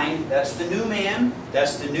mind, that's the new man,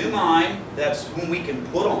 that's the new mind, that's whom we can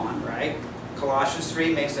put on, right? Colossians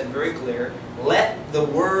 3 makes that very clear. Let the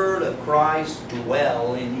word of Christ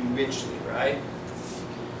dwell in you richly, right?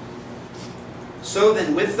 So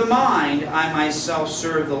then, with the mind, I myself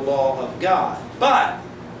serve the law of God, but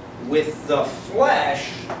with the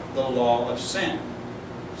flesh, the law of sin.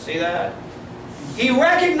 See that? He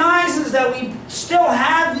recognizes that we still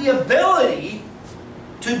have the ability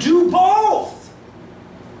to do both.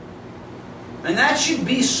 And that should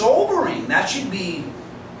be sobering. That should be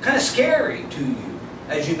kind of scary to you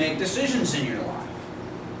as you make decisions in your life.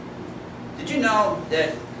 Did you know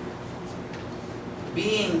that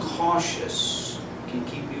being cautious can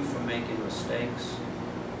keep you from making mistakes?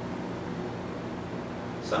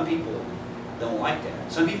 Some people don't like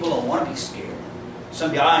that. Some people don't want to be scared.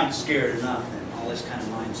 Some people, I ain't scared of nothing. All this kind of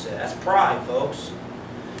mindset. That's pride, folks.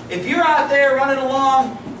 If you're out there running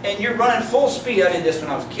along and you're running full speed, I did this when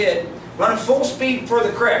I was a kid, running full speed for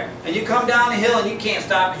the creek, and you come down the hill and you can't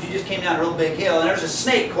stop because you just came down a real big hill, and there's a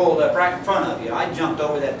snake coiled up right in front of you. I jumped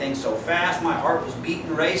over that thing so fast, my heart was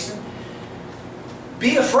beating, racing.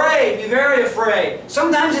 Be afraid, be very afraid.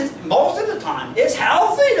 Sometimes, most of the time, it's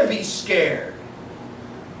healthy to be scared.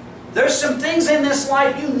 There's some things in this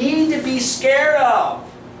life you need to be scared of.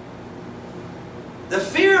 The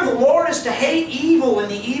fear of the Lord is to hate evil in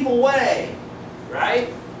the evil way. Right?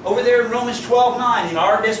 Over there in Romans 12:9, in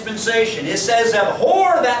our dispensation, it says,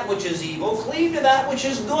 abhor that which is evil, cleave to that which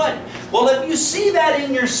is good. Well, if you see that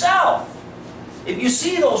in yourself, if you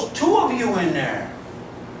see those two of you in there,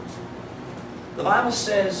 the Bible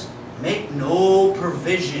says, make no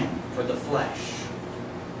provision for the flesh.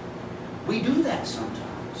 We do that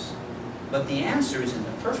sometimes. But the answer is in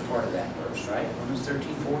the first part of that verse, right? Romans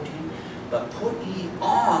 13:14. But put ye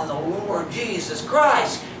on the Lord Jesus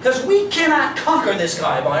Christ. Because we cannot conquer this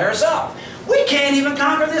guy by ourselves. We can't even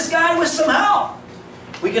conquer this guy with some help.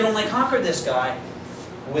 We can only conquer this guy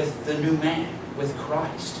with the new man, with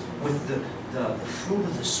Christ, with the fruit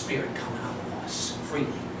of the Spirit coming out of us freely.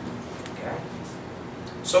 Okay?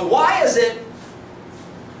 So why is it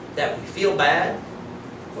that we feel bad?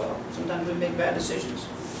 Well, sometimes we make bad decisions.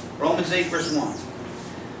 Romans 8 verse 1.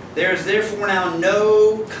 There is therefore now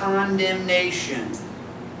no condemnation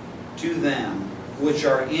to them which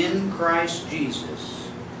are in Christ Jesus,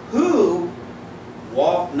 who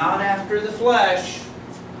walk not after the flesh,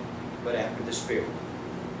 but after the Spirit.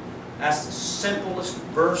 That's the simplest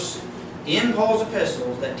verse in Paul's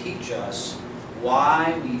epistles that teach us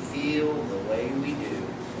why we feel the way we do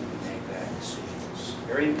when we make bad decisions.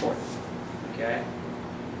 Very important. Okay?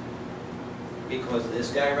 Because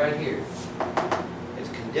this guy right here is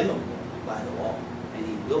condemnable by the law, and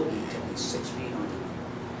he will be till he's 6 feet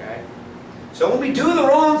under. Okay? So when we do the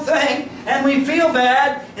wrong thing and we feel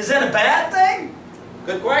bad, is that a bad thing?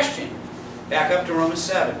 Good question. Back up to Romans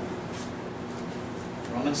 7.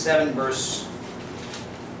 Romans 7 verse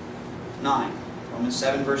 9. Romans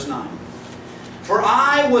 7 verse 9. For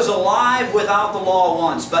I was alive without the law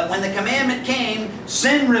once, but when the commandment came,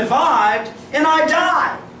 sin revived, and I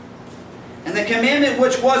died. And the commandment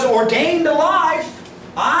which was ordained to life,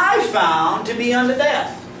 I found to be unto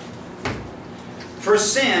death. For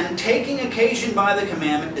sin, taking occasion by the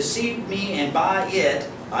commandment, deceived me, and by it,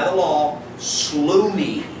 by the law, slew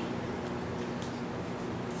me.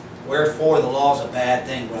 Wherefore the law is a bad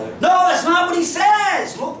thing, brother. No, that's not what he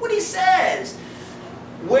says. Look what he says.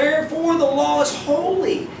 Wherefore the law is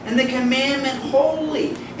holy, and the commandment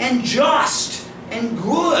holy, and just, and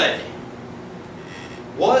good.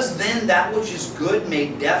 Was then that which is good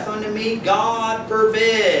made death unto me? God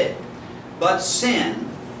forbid. But sin,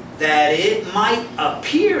 that it might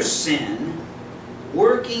appear sin,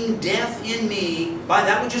 working death in me by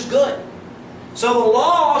that which is good. So the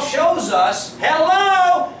law shows us,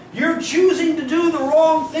 hello, you're choosing to do the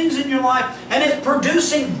wrong things in your life, and it's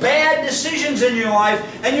producing bad decisions in your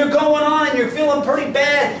life, and you're going on and you're feeling pretty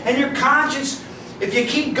bad, and your conscience, if you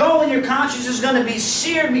keep going, your conscience is going to be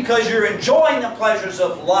seared because you're enjoying the pleasures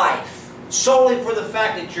of life solely for the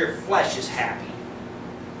fact that your flesh is happy.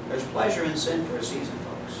 There's pleasure in sin for a season,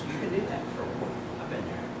 folks. You can do that for a while. I've been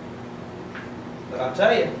there. But I'll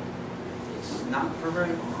tell you, it's not for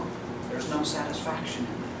very long. There's no satisfaction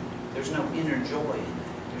in that. There's no inner joy in that.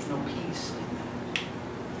 There's no peace in that.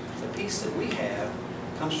 The peace that we have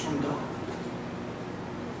comes from God.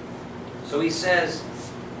 So he says,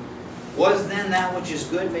 was then that which is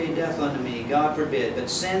good made death unto me? God forbid. But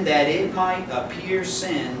sin, that it might appear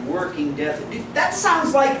sin, working death. That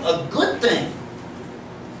sounds like a good thing.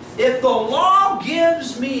 If the law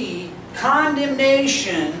gives me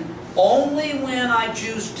condemnation only when I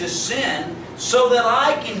choose to sin, so that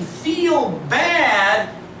I can feel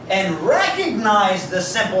bad and recognize the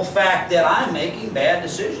simple fact that I'm making bad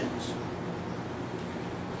decisions.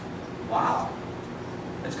 Wow.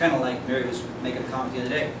 It's kind of like Mary was making a comment the other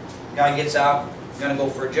day. Guy gets out, going to go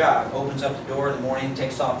for a jog, opens up the door in the morning,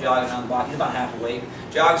 takes off jogging on the block. He's about half awake,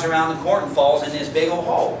 jogs around the corner and falls in this big old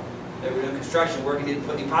hole. They were doing construction work and didn't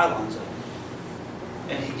put any pylons up.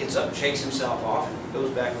 And he gets up, shakes himself off, and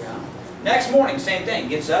goes back around. Next morning, same thing.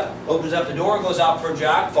 Gets up, opens up the door, goes out for a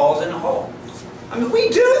jog, falls in the hole. I mean, we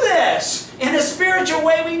do this! In a spiritual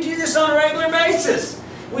way, we do this on a regular basis.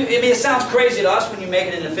 I mean, it sounds crazy to us when you make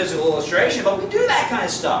it in a physical illustration, but we do that kind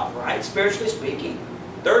of stuff, right? Spiritually speaking.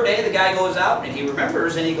 Third day, the guy goes out and he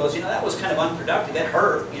remembers and he goes, you know, that was kind of unproductive. That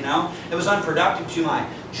hurt, you know. It was unproductive to my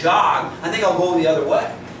jog. I think I'll go the other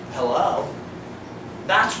way. Hello?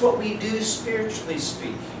 That's what we do spiritually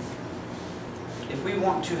speaking. If we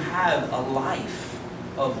want to have a life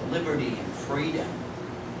of liberty and freedom,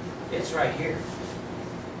 it's right here.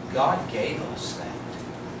 God gave us that.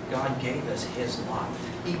 God gave us His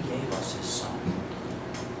life. He gave us His Son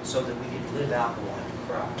so that we could live out the life of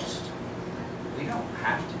Christ. We don't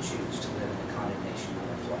have to choose to live in the condemnation of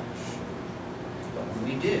our flesh. But when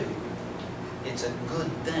we do, it's a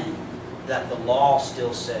good thing that the law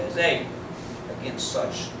still says, hey, against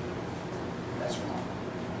such, that's wrong.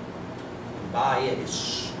 And by it, it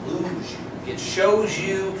slews you. It shows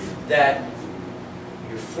you that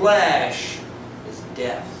your flesh is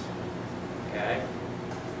death. Okay?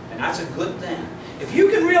 And that's a good thing. If you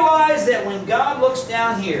can realize that when God looks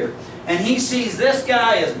down here and He sees this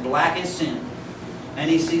guy as black as sin, and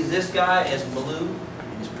He sees this guy as blue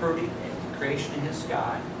and as pretty and the creation in His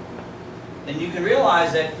sky, then you can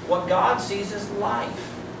realize that what God sees is life.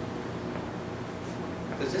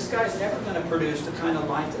 Because this guy's never going to produce the kind of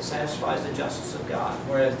life that satisfies the justice of God.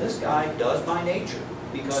 Whereas this guy does by nature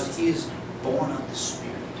because he is born of the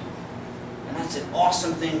Spirit. And that's an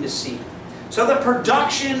awesome thing to see. So the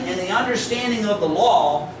production and the understanding of the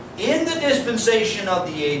law in the dispensation of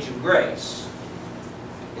the age of grace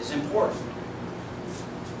is important.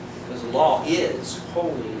 Because the law is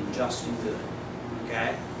holy and just and good.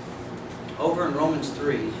 Okay? Over in Romans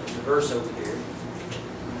 3, there's a verse over here.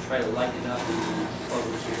 I'm going to try to lighten it up and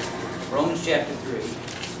close here. Romans chapter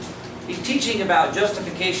 3. He's teaching about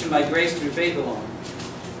justification by grace through faith alone.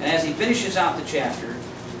 And as he finishes out the chapter,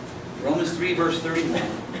 Romans 3 verse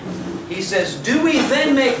 31, he says, do we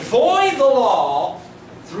then make void the law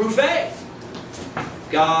through faith?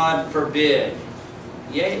 God forbid.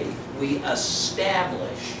 Yea, we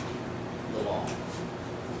establish the law.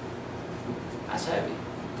 That's heavy.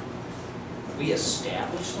 We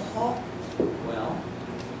establish the law? Well,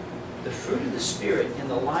 the fruit of the Spirit in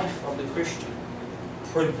the life of the Christian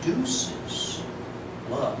produces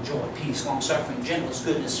love, joy, peace, long-suffering, gentleness,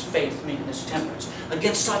 goodness, faith, meekness, temperance.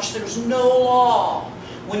 Against such there's no law.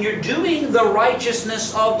 When you're doing the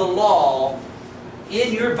righteousness of the law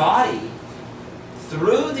in your body,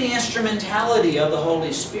 through the instrumentality of the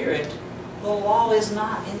Holy Spirit, the law is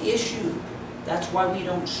not an issue. That's why we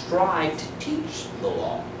don't strive to teach the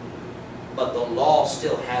law. But the law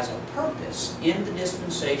still has a purpose in the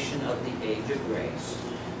dispensation of the age of grace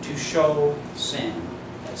to show sin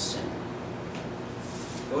as sin.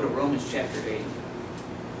 Go to Romans chapter 8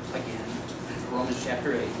 again. Romans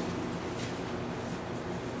chapter 8.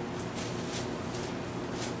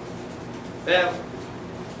 Well,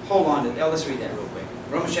 hold on to that. Let's read that real quick.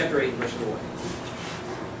 Romans chapter 8, verse 4.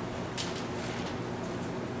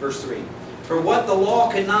 Verse 3. For what the law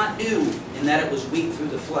could not do, in that it was weak through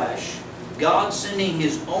the flesh, God sending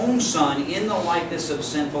His own Son in the likeness of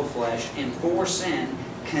sinful flesh, and for sin,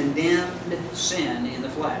 condemned sin in the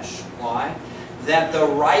flesh. Why? That the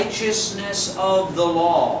righteousness of the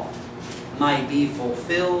law might be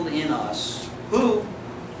fulfilled in us, who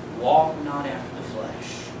walk not after the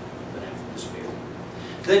flesh, but after the Spirit.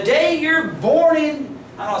 The day you're born in,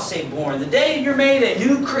 I don't say born, the day you're made a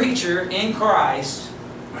new creature in Christ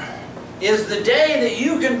is the day that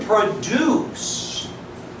you can produce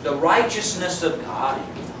the righteousness of God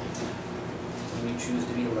in your life when you choose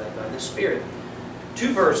to be led by the Spirit.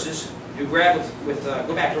 Two verses. You grab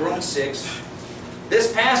go back to Romans 6.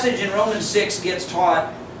 This passage in Romans 6 gets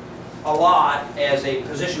taught a lot as a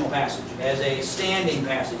positional passage, as a standing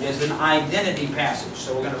passage, as an identity passage.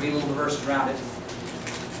 So we're going to read a little verses around it.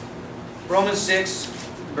 Romans 6,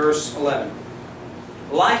 verse 11.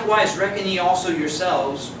 Likewise reckon ye also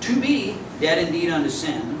yourselves to be dead indeed unto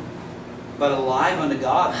sin, but alive unto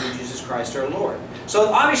God through Jesus Christ our Lord.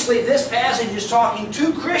 So obviously this passage is talking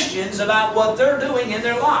to Christians about what they're doing in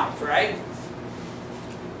their life, right?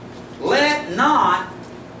 Let not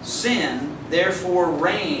sin therefore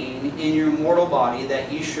reign in your mortal body,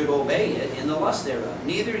 that ye should obey it in the lust thereof.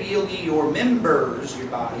 Neither yield ye your members, your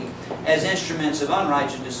body, as instruments of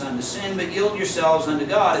unrighteousness unto sin, but yield yourselves unto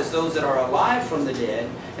God as those that are alive from the dead,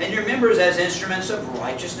 and your members as instruments of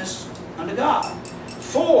righteousness unto God.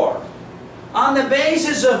 For, on the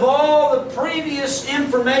basis of all the previous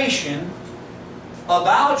information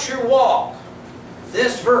about your walk,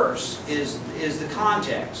 this verse is the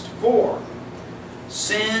context. For,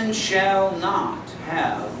 sin shall not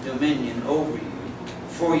have dominion over you,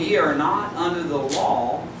 for ye are not under the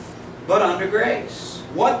law, but under grace.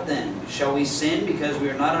 What then? Shall we sin because we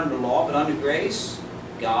are not under law, but under grace?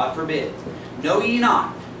 God forbid. Know ye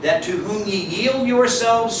not that to whom ye yield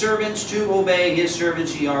yourselves servants to obey, His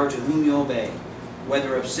servants ye are to whom ye obey,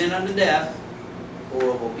 whether of sin unto death,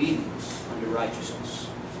 or of obedience unto righteousness.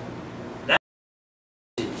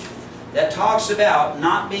 That talks about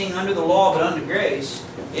not being under the law but under grace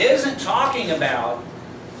isn't talking about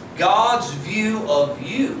God's view of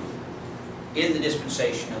you in the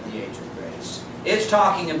dispensation of the age of grace. It's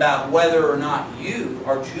talking about whether or not you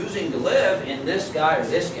are choosing to live in this guy or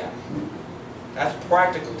this guy. That's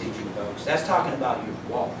practical teaching, folks. That's talking about your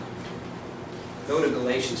walk. Go to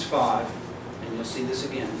Galatians 5 and you'll see this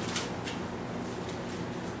again.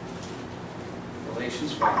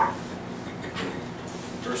 Galatians 5.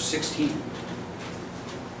 Verse 16.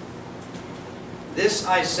 This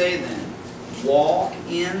I say then, walk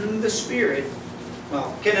in the Spirit.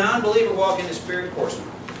 Well, can an unbeliever walk in the Spirit? Of course not.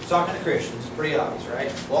 It's talking to Christians. It's pretty obvious,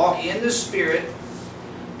 right? Walk in the Spirit,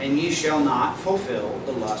 and ye shall not fulfill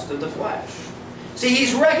the lust of the flesh. See,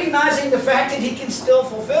 he's recognizing the fact that he can still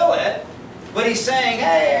fulfill it, but he's saying,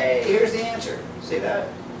 hey, here's the answer. See that?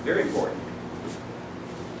 Very important.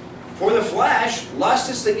 For the flesh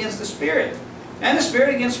lusteth against the Spirit, and the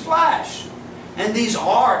Spirit against flesh. And these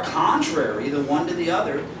are contrary the one to the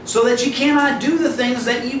other, so that ye cannot do the things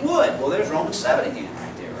that ye would. Well, there's Romans 7 again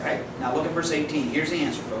right there, right? Now look at verse 18. Here's the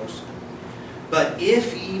answer, folks. But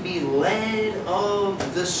if ye be led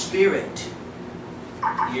of the Spirit,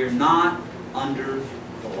 you're not under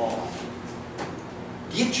the law.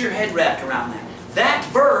 Get your head wrapped around that. That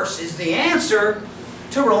verse is the answer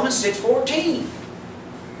to Romans 6:14.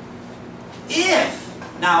 If.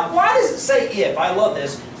 Now, why does it say if? I love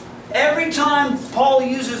this. Every time Paul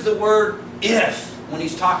uses the word if when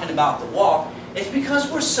he's talking about the walk, it's because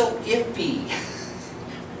we're so iffy.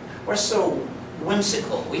 We're so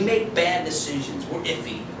whimsical. We make bad decisions. We're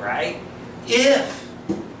iffy, right? If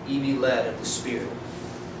ye be led of the Spirit,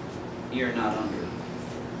 ye are not under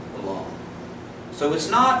the law. So it's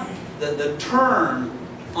not, the term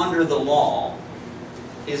under the law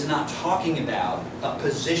is not talking about a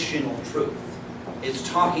positional truth. It's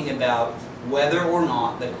talking about whether or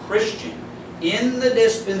not the Christian in the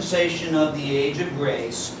dispensation of the age of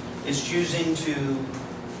grace is choosing to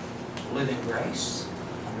live in grace,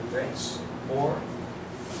 under grace, or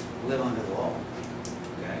live under the law.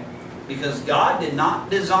 Okay? Because God did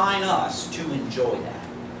not design us to enjoy that,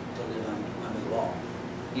 to live under the law.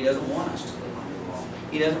 He doesn't want us to live under the law.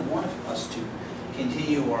 He doesn't want us to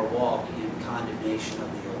continue our walk in condemnation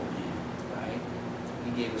of the old man. Right?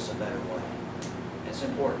 He gave us a better way. It's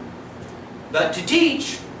important. But to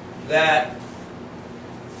teach that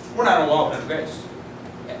we're not a law of grace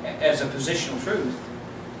as a positional truth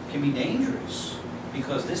can be dangerous,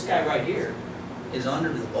 because this guy right here is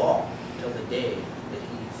under the law till the day that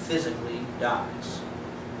he physically dies,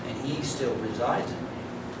 and he still resides in me.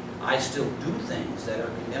 I still do things that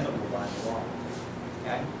are condemnable by the law.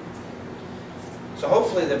 Okay? So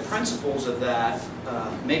hopefully the principles of that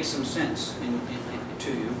make some sense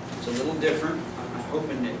to you. It's a little different. I'm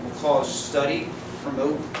hoping it will cause study,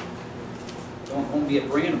 promote. Don't be a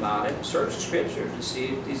brain about it. Search the Scripture to see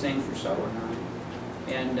if these things are so or not.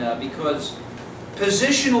 And because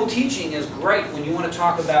positional teaching is great when you want to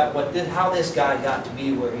talk about how this guy got to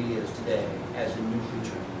be where he is today as a new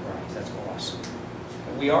creature in Christ. That's awesome.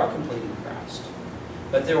 We are complete in Christ.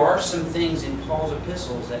 But there are some things in Paul's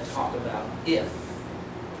epistles that talk about if,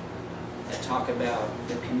 that talk about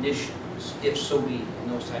the conditions, if so be,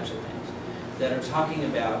 and those types of things, that are talking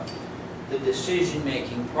about the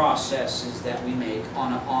decision-making processes that we make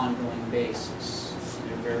on an ongoing basis.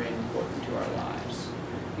 They're very important to our lives.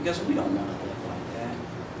 Because we don't want to live like that.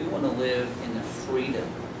 We want to live in the freedom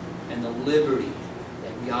and the liberty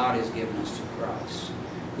that God has given us through Christ.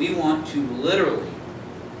 We want to literally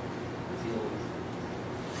feel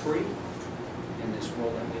free in this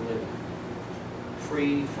world that we live in.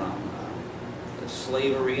 Free from the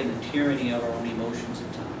slavery and the tyranny of our own emotions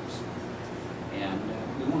at times. And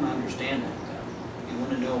we want to understand that. We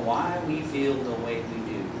want to know why we feel the way we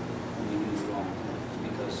do when we do wrong things.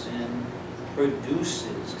 Because sin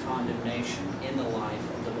produces condemnation in the life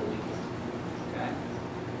of the believer. Okay?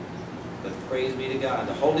 But praise be to God.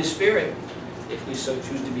 The Holy Spirit, if we so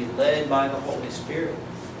choose to be led by the Holy Spirit,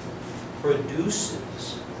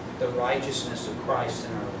 produces the righteousness of Christ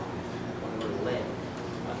in our life when we're led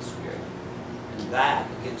by the Spirit. And that,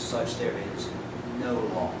 against such there is no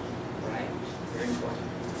law. Right? Very important.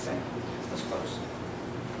 Okay? Let's close.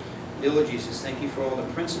 Dear Lord Jesus, thank you for all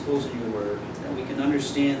the principles in your word, that we can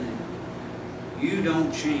understand that you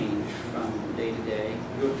don't change from day to day.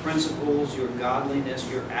 Your principles, your godliness,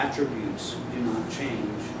 your attributes do not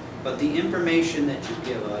change. But the information that you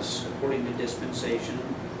give us, according to dispensation,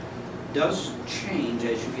 does change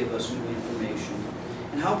as you give us new information.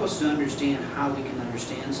 And help us to understand how we can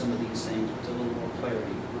understand some of these things with a little more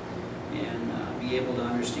clarity. And be able to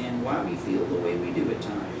understand why we feel the way we do at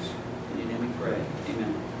times. In your name we pray.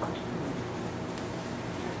 Amen.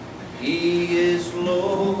 He is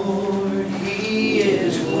Lord. He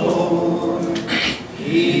is Lord.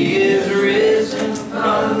 He is